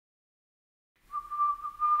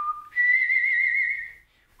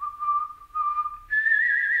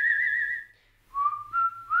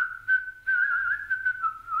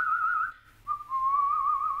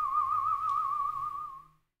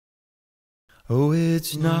Oh,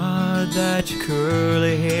 it's not that your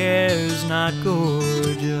curly hair's not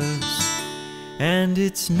gorgeous, and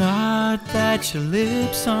it's not that your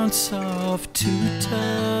lips aren't soft to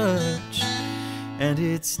touch, and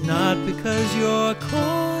it's not because you're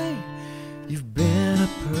coy you've been a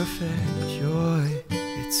perfect joy.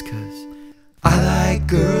 It's 'cause I like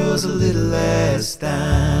girls a little less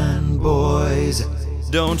than boys.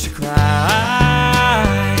 Don't you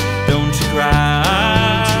cry, don't you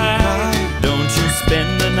cry, don't you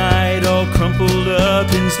spend the night all crumpled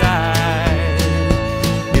up inside.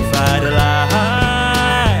 If I'd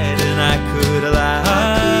lied and I could have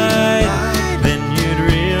lied, then you'd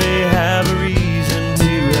really have a reason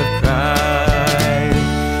to have cried.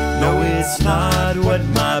 No, it's not what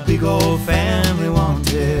my big old family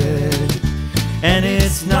wanted, and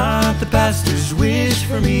it's not the pastor's wish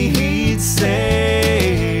for me, he'd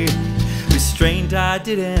say. Restraint I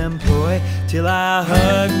did employ till I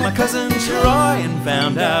hugged my cousin Troy and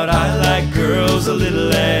found out I like girls a little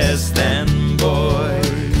less than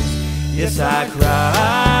boys. Yes, I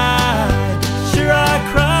cried, sure I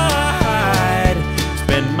cried,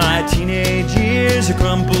 spent my teenage years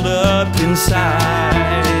crumpled up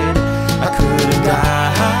inside. I could have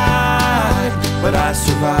died, but I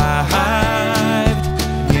survived.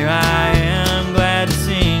 Here I am, glad to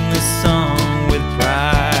sing this song with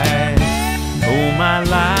pride. Oh, my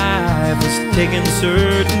life was taking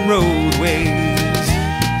certain roadways.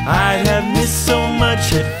 I'd have missed so much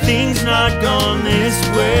had things not gone this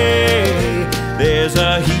way. There's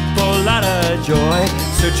a heap or lot of joy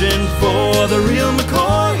searching for the real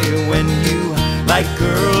McCoy when you like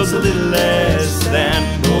girls a little less than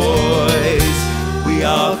boys. We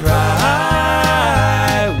all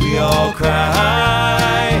cry, we all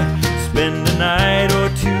cry, spend a night or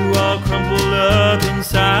two all crumpled up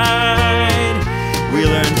inside. We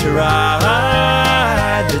learn to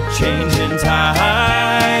ride the changing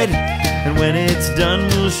tide, and when it's done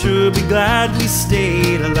we'll sure be glad we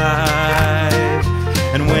stayed alive.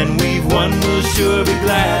 And when we've won we'll sure be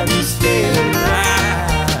glad